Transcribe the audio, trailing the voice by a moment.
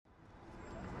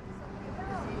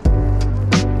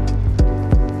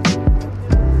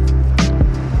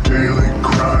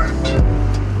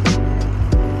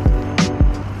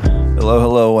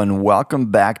and welcome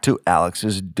back to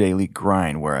Alex's Daily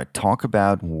Grind, where I talk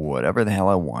about whatever the hell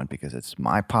I want because it's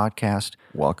my podcast.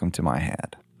 Welcome to my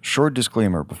head. Short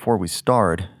disclaimer before we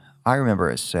start, I remember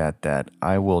I said that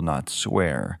I will not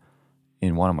swear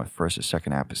in one of my first or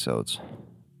second episodes.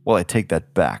 Well, I take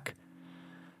that back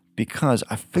because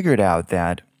I figured out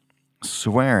that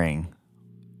swearing,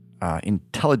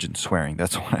 intelligent swearing,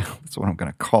 that's what I'm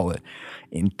going to call it.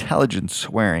 Intelligent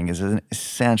swearing is an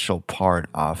essential part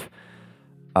of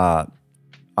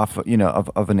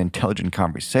an intelligent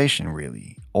conversation,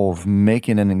 really, of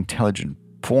making an intelligent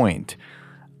point.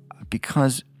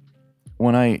 Because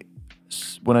when I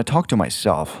talk to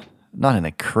myself, not in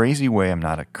a crazy way, I'm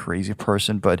not a crazy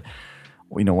person, but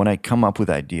when I come up with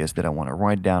ideas that I want to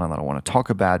write down and that I want to talk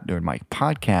about during my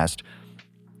podcast,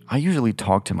 I usually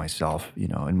talk to myself,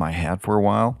 in my head for a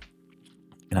while.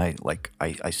 And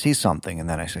I see something and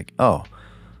then I say, oh,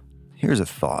 here's a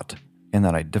thought. And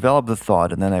then I develop the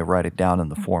thought and then I write it down in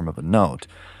the form of a note.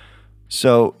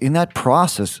 So in that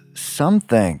process, some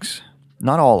things,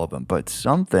 not all of them, but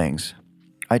some things,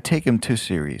 I take them too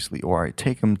seriously or I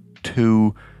take them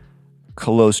too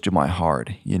close to my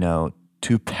heart,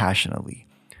 too passionately.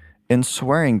 And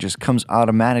swearing just comes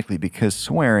automatically because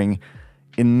swearing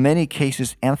in many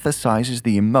cases emphasizes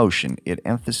the emotion. It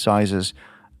emphasizes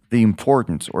the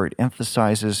importance, or it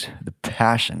emphasizes the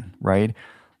passion, right?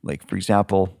 Like, for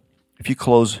example, if you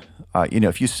close,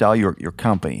 if you sell your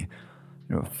company,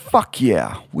 fuck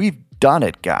yeah, we've done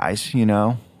it, guys,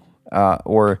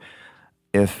 or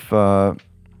if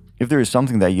there is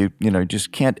something that you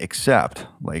just can't accept,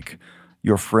 like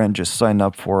your friend just signed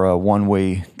up for a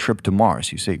one-way trip to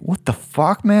Mars, you say, what the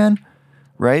fuck, man?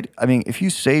 Right? I mean, if you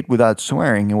say it without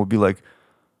swearing, it would be like,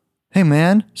 hey,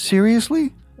 man,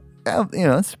 seriously?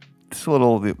 It's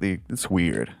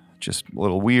weird, just a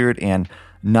little weird and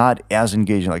not as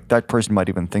engaging. Like that person might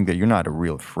even think that you're not a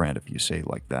real friend if you say it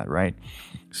like that, right?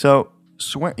 So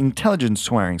intelligent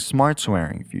swearing, smart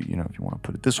swearing, if you want to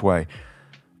put it this way,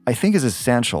 I think is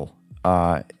essential.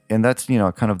 And that's,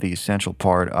 kind of the essential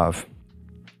part of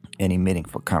any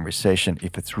meaningful conversation.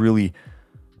 If it's really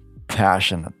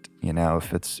passionate,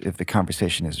 if the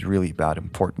conversation is really about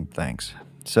important things.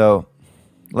 So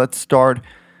let's start.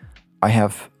 I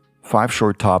have 5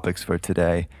 short topics for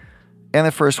today. And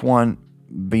the first one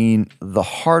being, the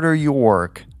harder you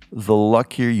work, the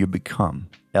luckier you become.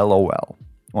 LOL.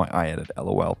 Well, I added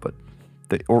LOL, but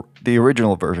the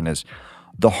original version is,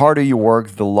 the harder you work,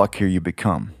 the luckier you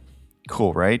become.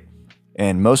 Cool, right?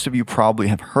 And most of you probably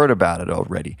have heard about it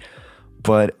already,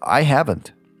 but I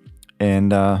haven't.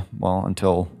 And,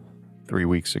 until 3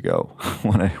 weeks ago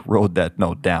when I wrote that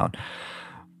note down.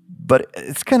 But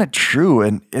it's kind of true,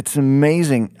 and it's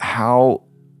amazing how,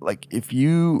 if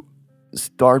you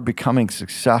start becoming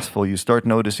successful, you start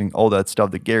noticing all that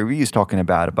stuff that Gary Vee is talking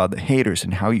about the haters,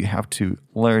 and how you have to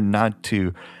learn not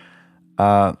to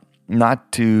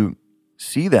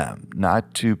see them,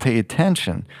 not to pay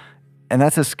attention. And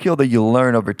that's a skill that you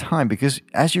learn over time, because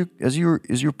as you're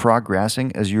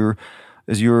progressing, as you're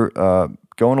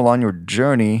going along your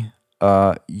journey,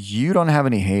 you don't have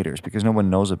any haters because no one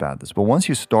knows about this. But once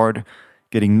you start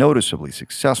getting noticeably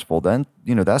successful, then,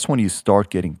 that's when you start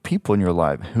getting people in your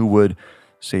life who would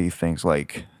say things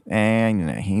like,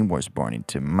 he was born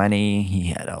into money. He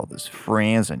had all these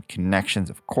friends and connections.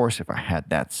 Of course, if I had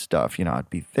that stuff, I'd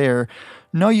be there.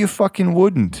 No, you fucking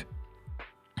wouldn't.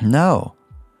 No,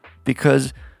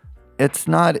 because it's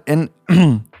not. And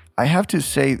I have to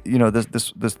say,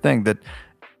 this thing that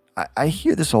I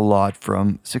hear this a lot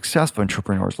from successful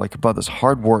entrepreneurs, about this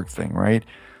hard work thing, right?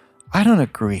 I don't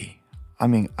agree. I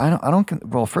mean,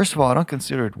 first of all, I don't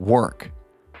consider it work,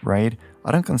 right?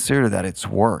 I don't consider that it's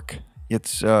work.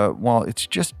 It's, it's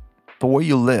just the way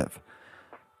you live.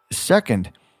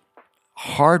 Second,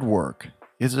 hard work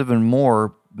is even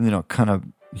more,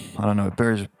 it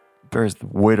bears the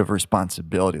weight of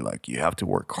responsibility. Like, you have to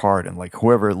work hard, and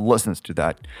whoever listens to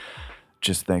that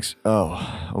just thinks,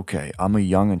 oh, okay, I'm a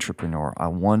young entrepreneur. I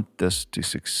want this to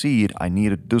succeed. I need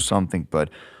to do something,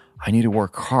 but I need to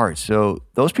work hard. So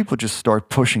those people just start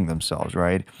pushing themselves,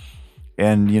 right?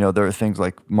 And, there are things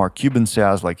like Mark Cuban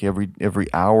says,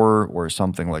 every hour or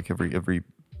something, every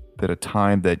bit of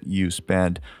time that you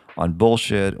spend on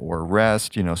bullshit or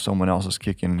rest, someone else is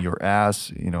kicking your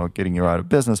ass, getting you out of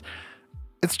business.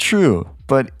 It's true,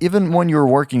 but even when you're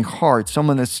working hard,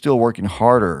 someone is still working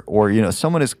harder, or,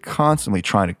 someone is constantly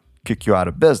trying to kick you out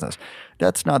of business.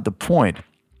 That's not the point.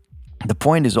 The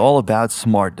point is all about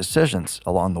smart decisions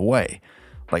along the way.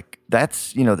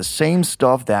 That's, the same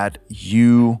stuff that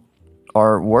you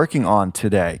are working on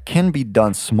today can be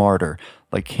done smarter.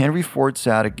 Like Henry Ford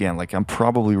said again, I'm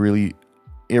probably really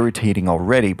irritating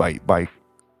already by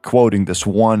quoting this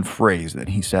one phrase that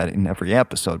he said in every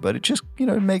episode, but it just,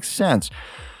 it makes sense.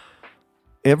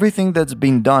 Everything that's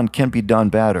been done can be done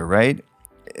better, right?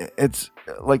 It's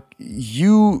like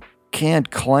you can't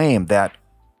claim that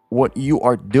what you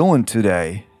are doing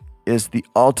today is the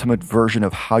ultimate version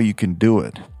of how you can do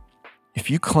it. If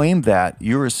you claim that,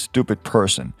 you're a stupid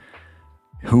person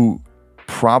who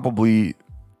probably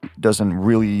doesn't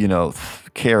really,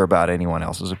 care about anyone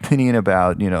else's opinion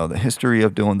about, the history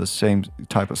of doing the same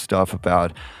type of stuff,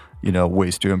 about,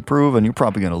 ways to improve, and you're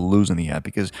probably going to lose in the end,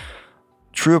 because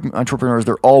true entrepreneurs,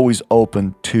 they're always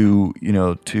open to,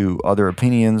 to other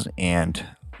opinions, and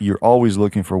you're always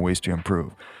looking for ways to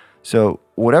improve. So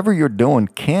whatever you're doing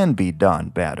can be done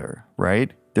better,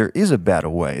 right? There is a better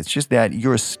way. It's just that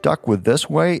you're stuck with this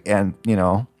way, and,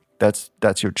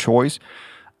 that's your choice.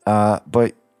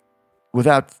 But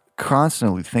without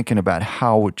constantly thinking about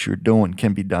how what you're doing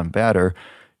can be done better,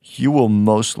 you will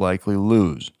most likely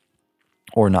lose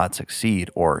or not succeed,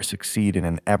 or succeed in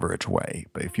an average way.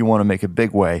 But if you want to make a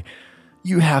big way,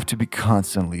 you have to be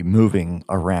constantly moving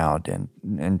around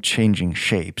and changing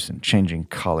shapes and changing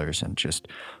colors and just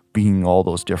being all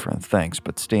those different things,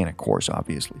 but staying a course,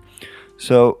 obviously.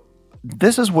 So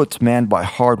this is what's meant by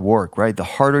hard work, right? The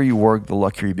harder you work, the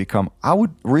luckier you become. I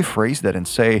would rephrase that and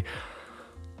say,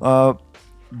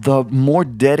 the more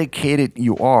dedicated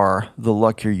you are, the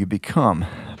luckier you become,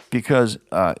 because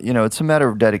it's a matter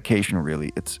of dedication.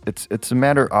 Really, it's a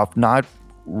matter of not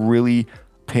really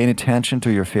paying attention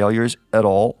to your failures at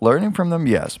all, learning from them,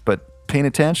 yes, but paying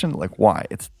attention, like, why?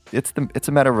 It's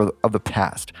a matter of the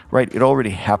past, right? It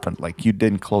already happened. Like, you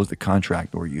didn't close the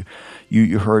contract, or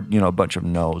you heard a bunch of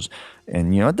no's,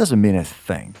 and it doesn't mean a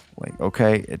thing. Like,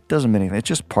 okay, it doesn't mean anything. It's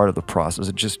just part of the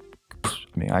process.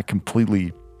 I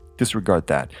completely disregard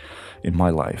that in my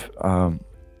life.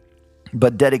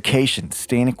 But dedication,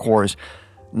 staying a course,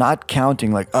 not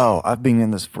counting like, oh, I've been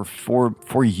in this for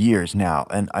four years now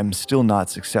and I'm still not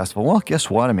successful. Well, guess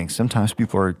what? I mean, sometimes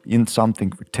people are in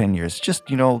something for 10 years. Just,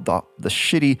 the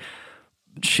shitty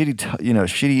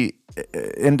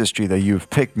industry that you've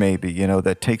picked, maybe,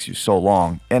 that takes you so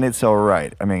long, and it's all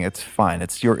right. I mean, it's fine.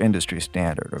 It's your industry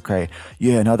standard, okay?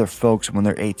 Yeah, and other folks, when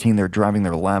they're 18, they're driving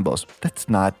their Lambos.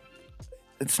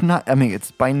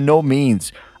 It's by no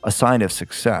means a sign of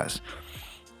success.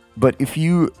 But if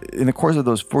you, in the course of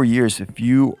those 4 years, if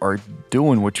you are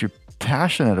doing what you're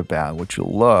passionate about, what you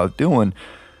love doing,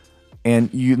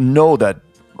 and that,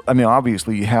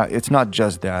 obviously it's not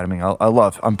just that.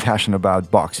 I'm passionate about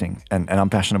boxing, and I'm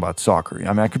passionate about soccer.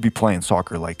 I could be playing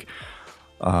soccer like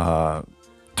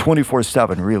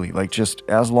 24/7, really. Like, just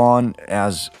as long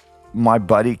as my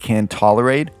body can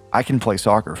tolerate, I can play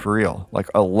soccer for real. Like,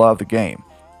 I love the game,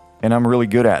 and I'm really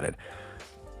good at it.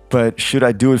 But should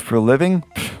I do it for a living?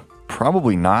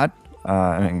 Probably not.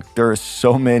 There are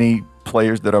so many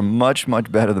players that are much,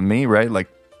 much better than me, right? Like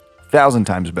 1,000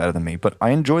 times better than me. But I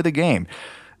enjoy the game.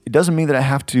 It doesn't mean that I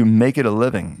have to make it a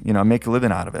living, make a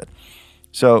living out of it.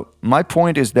 So my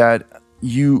point is that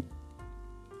you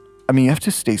have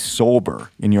to stay sober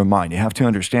in your mind. You have to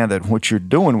understand that what you're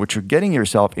doing, what you're getting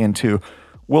yourself into,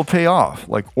 will pay off.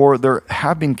 Or there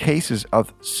have been cases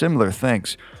of similar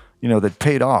things, that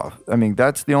paid off.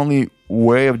 That's the only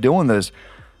way of doing this.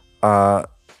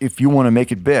 If you want to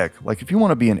make it big, like if you want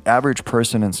to be an average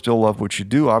person and still love what you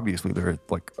do, obviously there are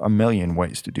like a million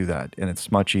ways to do that, and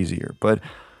it's much easier. But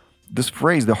this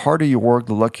phrase, the harder you work,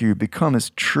 the luckier you become,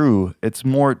 is true. It's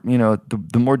more,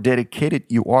 the more dedicated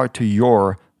you are to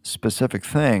your specific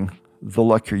thing, the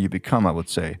luckier you become, I would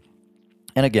say.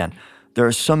 And again, there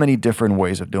are so many different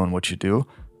ways of doing what you do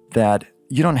that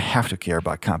you don't have to care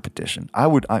about competition.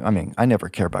 I never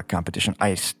care about competition.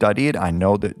 I study it. I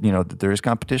know that, that there is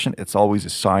competition. It's always a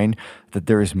sign that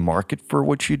there is market for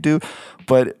what you do.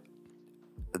 But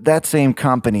that same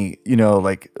company,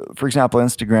 like, for example,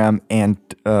 Instagram, and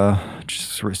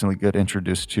just recently got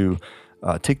introduced to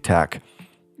TikTok,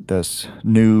 this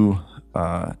new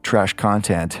trash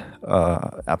content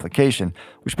application,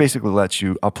 which basically lets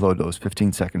you upload those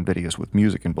 15-second videos with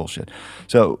music and bullshit.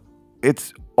 So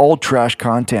it's all trash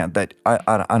content that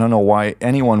I don't know why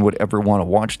anyone would ever want to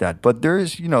watch that. But there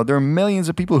are millions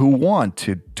of people who want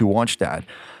to watch that.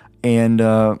 And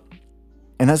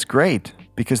that's great,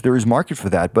 because there is market for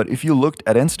that. But if you looked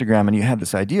at Instagram and you had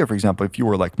this idea, for example, if you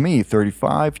were like me,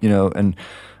 35, and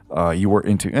you were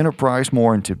into enterprise,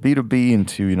 more into B2B,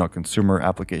 into, consumer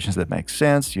applications that make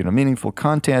sense, meaningful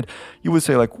content, you would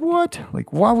say like, what?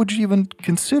 Like, why would you even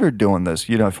consider doing this?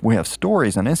 If we have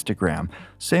stories on Instagram,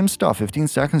 same stuff, 15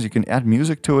 seconds, you can add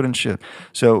music to it and shit.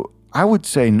 So I would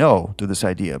say no to this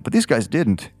idea, but these guys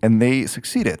didn't, and they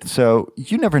succeeded. So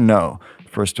you never know.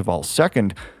 first of all.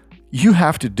 Second, you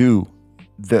have to do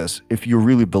this if you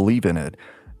really believe in it.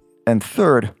 And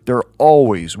third, there are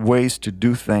always ways to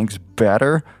do things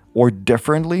better or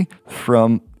differently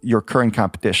from your current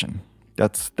competition.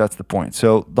 That's the point.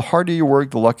 So the harder you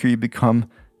work, the luckier you become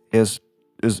is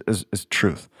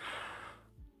truth.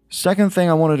 Second thing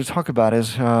I wanted to talk about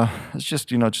is it's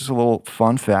just a little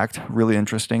fun fact, really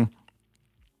interesting.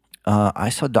 I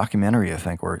saw a documentary, I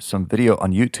think, or some video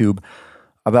on YouTube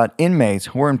about inmates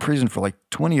who were in prison for like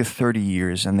 20 or 30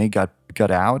 years, and they got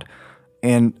out,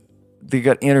 and they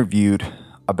got interviewed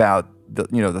about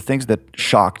the things that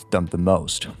shocked them the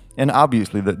most. And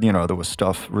obviously, there was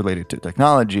stuff related to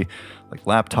technology, like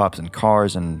laptops and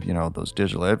cars, and those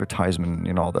digital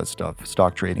advertisement, all that stuff,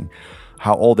 stock trading,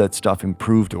 how all that stuff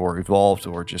improved or evolved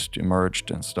or just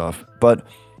emerged and stuff. But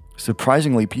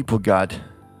surprisingly, people got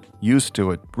used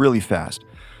to it really fast.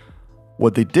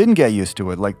 What they didn't get used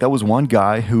to it, like there was one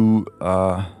guy who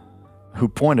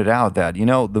pointed out that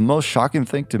the most shocking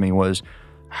thing to me was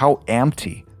how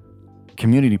empty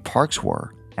community parks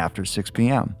were after 6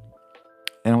 p.m.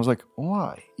 And I was like,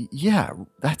 why? Yeah,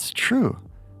 that's true.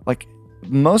 Like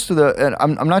most of and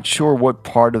I'm not sure what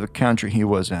part of the country he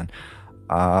was in.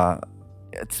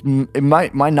 It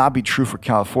might not be true for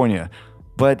California,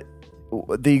 but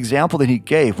the example that he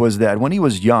gave was that when he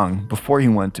was young, before he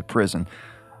went to prison,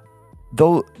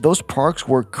 those parks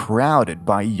were crowded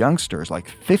by youngsters, like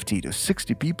 50 to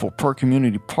 60 people per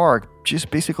community park,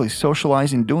 just basically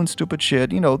socializing, doing stupid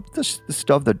shit, the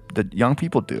stuff that young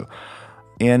people do.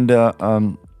 And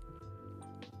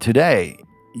today,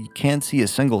 you can't see a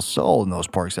single soul in those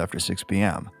parks after 6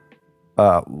 p.m.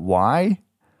 Why?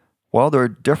 Well, there are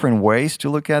different ways to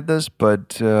look at this,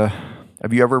 but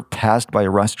have you ever passed by a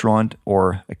restaurant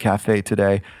or a cafe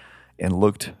today and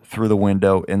looked through the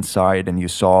window inside and you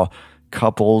saw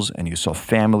couples and you saw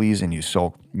families and you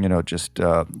saw, just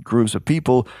groups of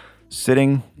people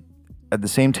sitting at the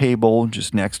same table,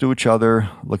 just next to each other,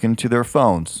 looking into their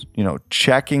phones,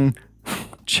 checking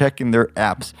their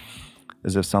apps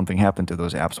as if something happened to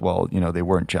those apps while, they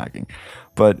weren't checking.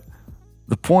 But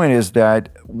the point is that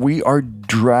we are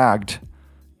dragged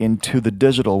into the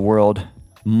digital world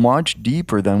much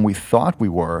deeper than we thought we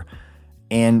were.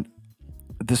 And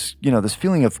this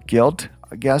feeling of guilt,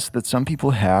 I guess, that some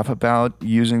people have about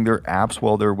using their apps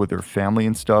while they're with their family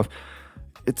and stuff,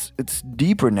 it's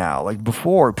deeper now. Like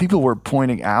before, people were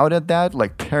pointing out at that,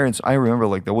 like parents. I remember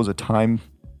like there was a time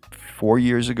 4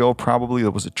 years ago, probably,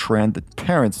 there was a trend that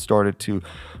parents started to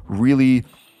really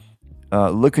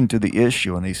look into the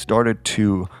issue, and they started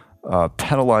to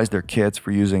penalize their kids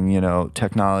for using,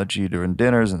 technology during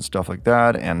dinners and stuff like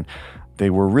that. And they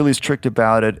were really strict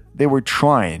about it. They were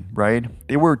trying, right?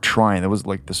 They were trying. There was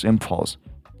like this impulse.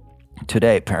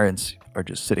 Today, parents are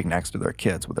just sitting next to their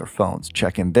kids with their phones,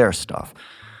 checking their stuff.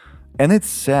 And it's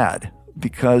sad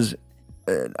because,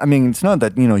 it's not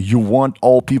that, you want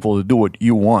all people to do what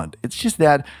you want. It's just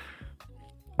that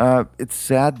it's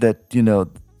sad that,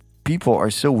 people are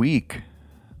so weak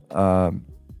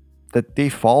that they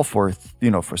fall for,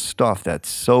 for stuff that's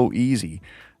so easy.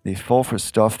 They fall for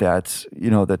stuff that's,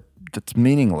 that's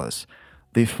meaningless.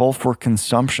 They fall for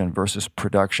consumption versus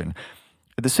production.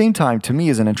 At the same time, to me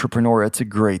as an entrepreneur, it's a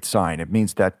great sign. It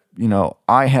means that,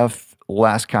 I have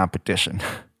less competition.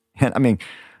 And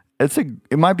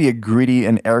it might be a greedy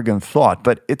and arrogant thought,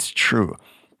 but it's true.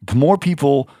 The more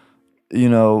people,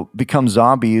 become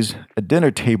zombies at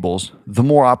dinner tables, the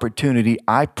more opportunity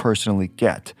I personally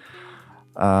get.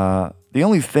 The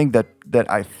only thing that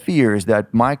I fear is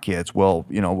that my kids will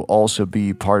also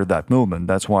be part of that movement.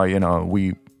 That's why,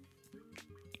 we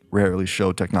rarely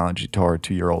show technology to our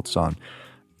 2-year-old son,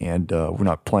 and we're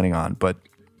not planning on. But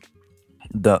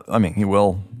he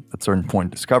will at a certain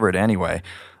point discover it anyway.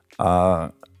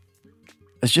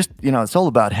 It's just, it's all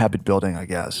about habit building, I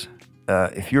guess.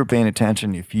 If you're paying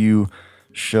attention, if you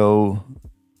show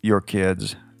your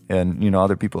kids and,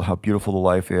 other people how beautiful the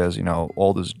life is,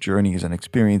 all those journeys and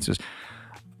experiences,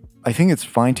 I think it's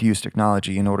fine to use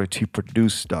technology in order to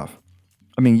produce stuff.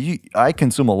 I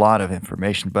consume a lot of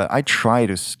information, but I try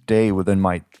to stay within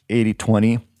my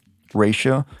 80-20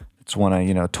 ratio. It's when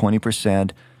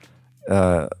 20%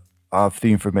 of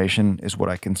the information is what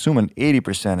I consume and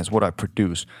 80% is what I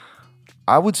produce.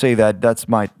 I would say that that's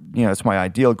my, it's my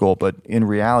ideal goal, but in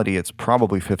reality, it's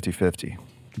probably 50-50.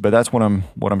 But that's what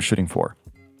I'm shooting for.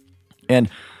 And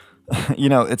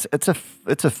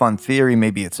it's a fun theory.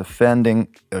 Maybe it's offending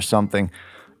or something,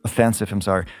 offensive. I'm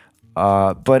sorry.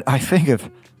 But I think if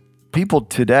people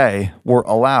today were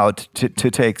allowed to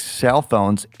take cell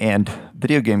phones and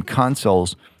video game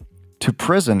consoles to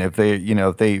prison if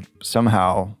they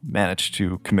somehow manage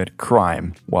to commit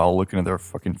crime while looking at their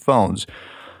fucking phones,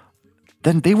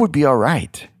 then they would be all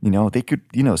right. They could,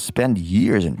 spend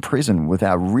years in prison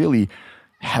without really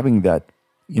having that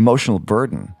emotional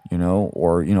burden,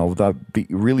 or, without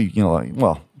really,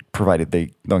 provided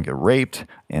they don't get raped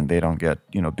and they don't get,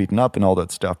 beaten up and all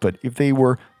that stuff. But if they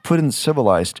were put in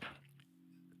civilized,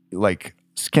 like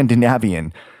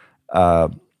Scandinavian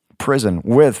prison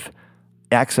with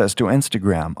access to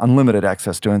Instagram, unlimited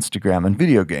access to Instagram and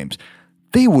video games,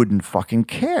 they wouldn't fucking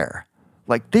care.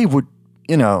 Like they would,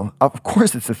 of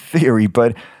course it's a theory,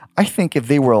 but I think if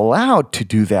they were allowed to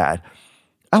do that,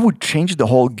 I would change the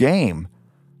whole game.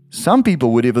 Some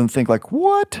people would even think like,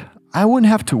 what? I wouldn't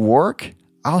have to work.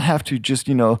 I'll have to just,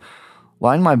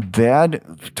 lie in my bed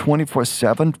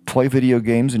 24/7, play video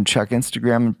games and check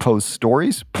Instagram and post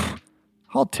stories. Pfft,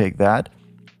 I'll take that.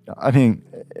 I mean,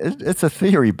 it's a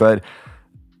theory, but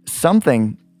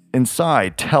something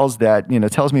inside tells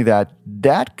me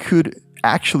that could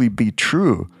actually be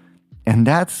true. And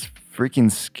that's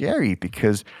freaking scary,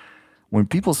 because when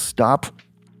people stop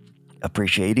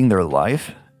appreciating their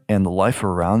life and the life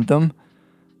around them,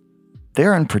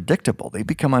 they're unpredictable. They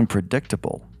become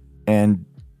unpredictable. And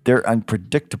their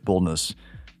unpredictableness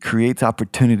creates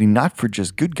opportunity not for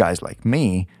just good guys like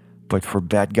me, but for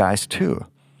bad guys too.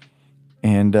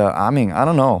 And I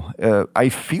don't know. I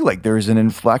feel like there is an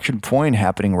inflection point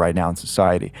happening right now in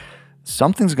society.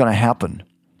 Something's going to happen.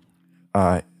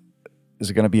 Is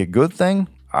it going to be a good thing?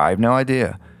 I have no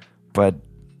idea. But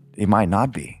it might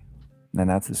not be. And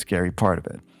that's the scary part of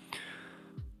it.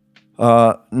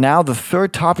 Now, the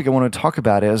third topic I want to talk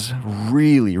about is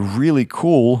really, really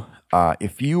cool.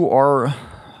 If you are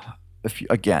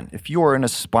an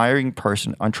aspiring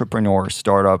person, entrepreneur,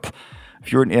 startup,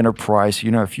 if you're an enterprise,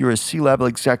 if you're a C-level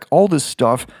exec, all this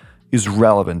stuff is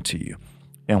relevant to you.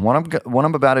 And what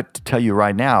I'm about to tell you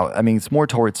right now, it's more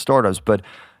towards startups, but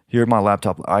here at my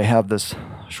laptop, I have this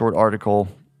short article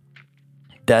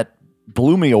that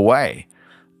blew me away.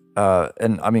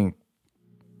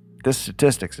 This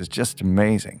statistics is just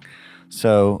amazing.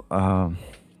 So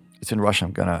it's in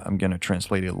Russian. I'm gonna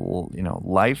translate it a little,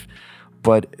 live,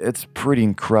 but it's pretty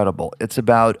incredible. It's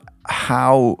about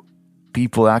how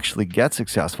people actually get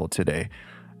successful today.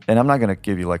 And I'm not gonna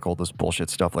give you like all this bullshit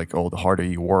stuff like, the harder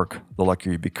you work, the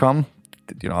luckier you become.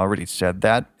 I already said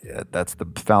that. That's the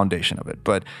foundation of it.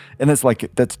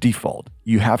 That's default.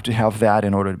 You have to have that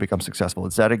in order to become successful.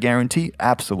 Is that a guarantee?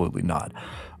 Absolutely not.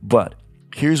 But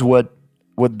here's what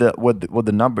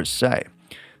the numbers say.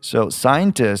 So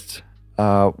scientists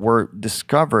were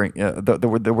discovering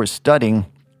they were studying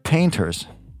painters,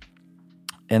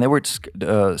 and they were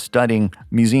studying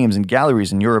museums and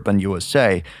galleries in Europe and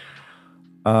USA.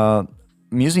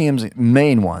 Museums,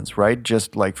 main ones, right?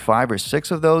 Just like 5 or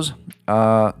 6 of those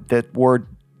that were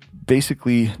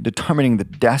basically determining the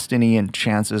destiny and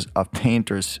chances of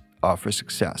painters for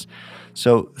success.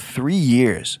 So 3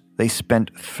 years. They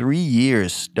spent 3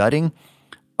 years studying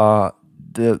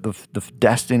the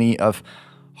destiny of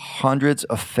hundreds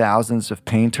of thousands of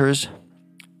painters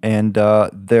and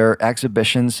their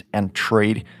exhibitions and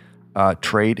trade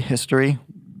history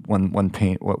when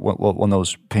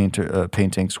those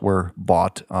paintings were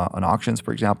bought on auctions,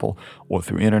 for example, or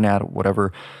through internet or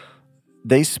whatever.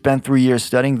 They spent 3 years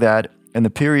studying that, and the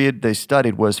period they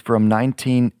studied was from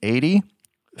 1980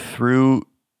 through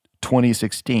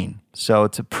 2016. So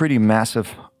it's a pretty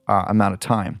massive amount of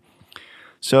time.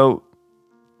 So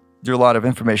there's a lot of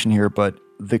information here, but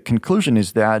the conclusion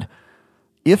is that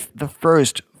if the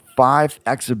first 5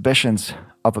 exhibitions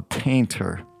of a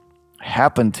painter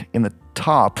happened in the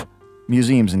top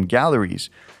museums and galleries,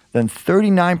 then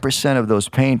 39% of those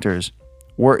painters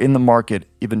were in the market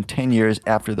even 10 years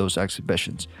after those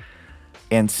exhibitions.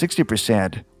 And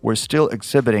 60% were still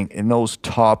exhibiting in those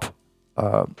top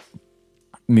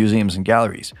museums and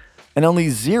galleries. And only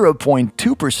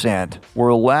 0.2%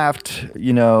 were left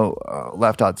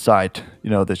outside,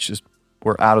 that just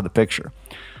were out of the picture.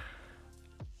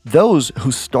 Those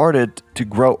who started to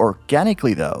grow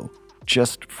organically, though,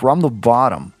 just from the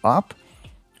bottom up,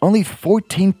 only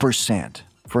 14%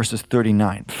 versus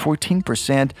 39%.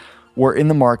 14% were in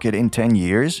the market in 10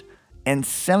 years, and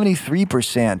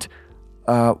 73%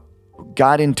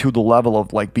 got into the level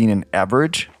of like being an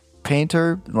average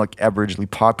painter, like averagely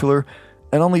popular,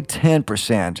 and only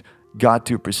 10% got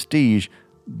to prestige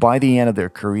by the end of their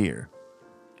career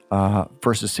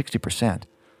versus 60%.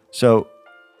 So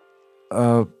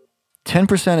 10%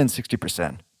 and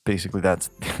 60%, basically that's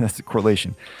the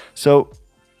correlation. So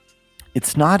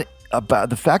it's not about,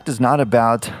 the fact is not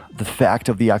about the fact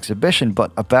of the exhibition,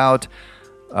 but about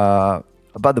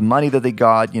about the money that they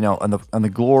got, and the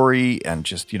glory and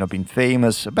just, being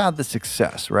famous, about the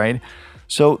success, right?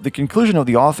 So the conclusion of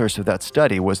the authors of that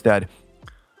study was that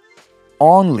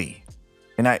only,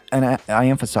 and I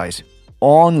emphasize,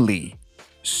 only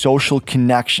social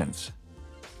connections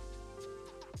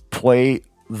play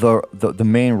the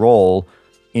main role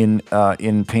in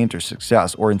painter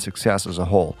success or in success as a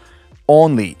whole.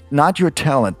 Only, not your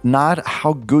talent, not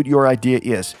how good your idea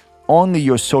is, only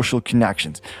your social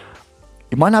connections.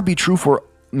 It might not be true for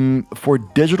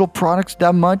digital products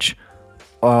that much,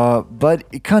 but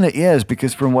it kind of is,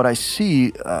 because from what I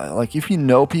see, like if you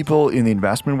know people in the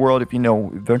investment world, if you know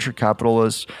venture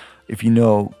capitalists, if you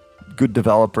know good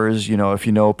developers, if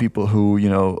you know people who,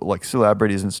 like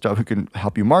celebrities and stuff who can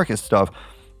help you market stuff,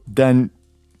 then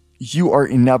you are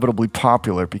inevitably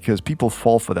popular because people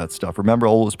fall for that stuff. Remember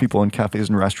all those people in cafes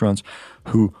and restaurants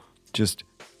who just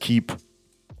keep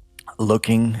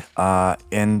looking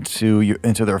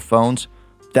into their phones?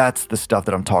 That's the stuff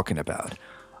that I'm talking about.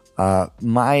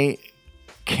 My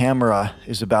camera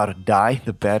is about to die.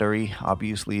 The battery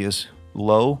obviously is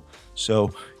low,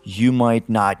 so you might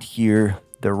not hear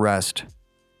the rest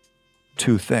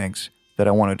two things that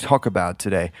I want to talk about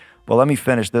today. But let me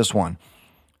finish this one.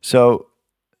 So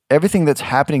everything that's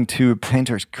happening to a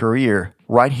painter's career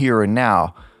right here and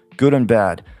now, good and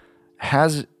bad,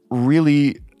 has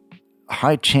really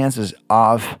high chances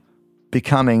of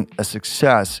becoming a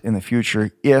success in the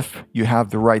future if you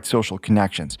have the right social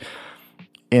connections.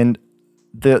 And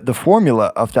the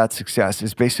formula of that success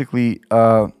is basically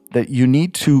that you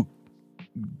need to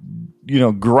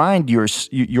grind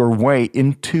your way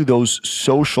into those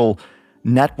social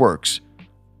networks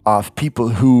of people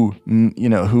who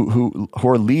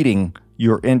are leading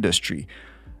your industry,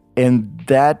 and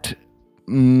that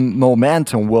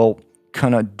momentum will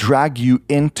kind of drag you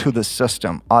into the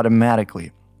system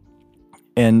automatically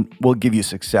and will give you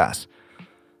success.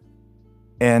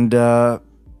 And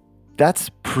that's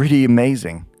pretty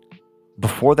amazing.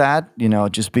 Before that,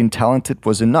 just being talented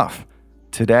was enough.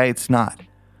 Today, it's not.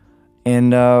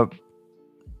 And I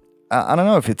don't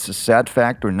know if it's a sad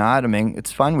fact or not. I mean,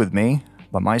 it's fine with me.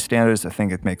 By my standards, I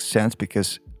think it makes sense,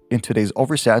 because in today's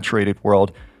oversaturated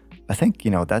world, I think,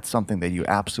 that's something that you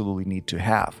absolutely need to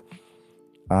have.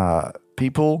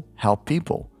 People help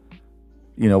people.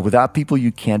 Without people,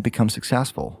 you can't become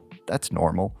successful. That's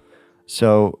normal.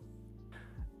 So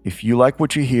if you like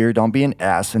what you hear, don't be an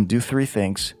ass and do three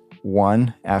things,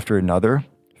 one after another.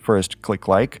 First, click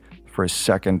like. First,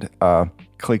 second,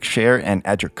 click share and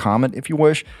add your comment if you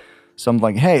wish. Something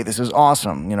like, hey, this is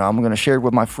awesome. I'm going to share it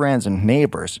with my friends and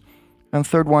neighbors. And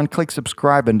third one, click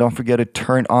subscribe and don't forget to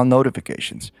turn on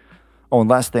notifications. Oh, and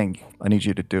last thing I need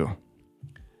you to do.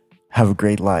 Have a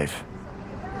great life.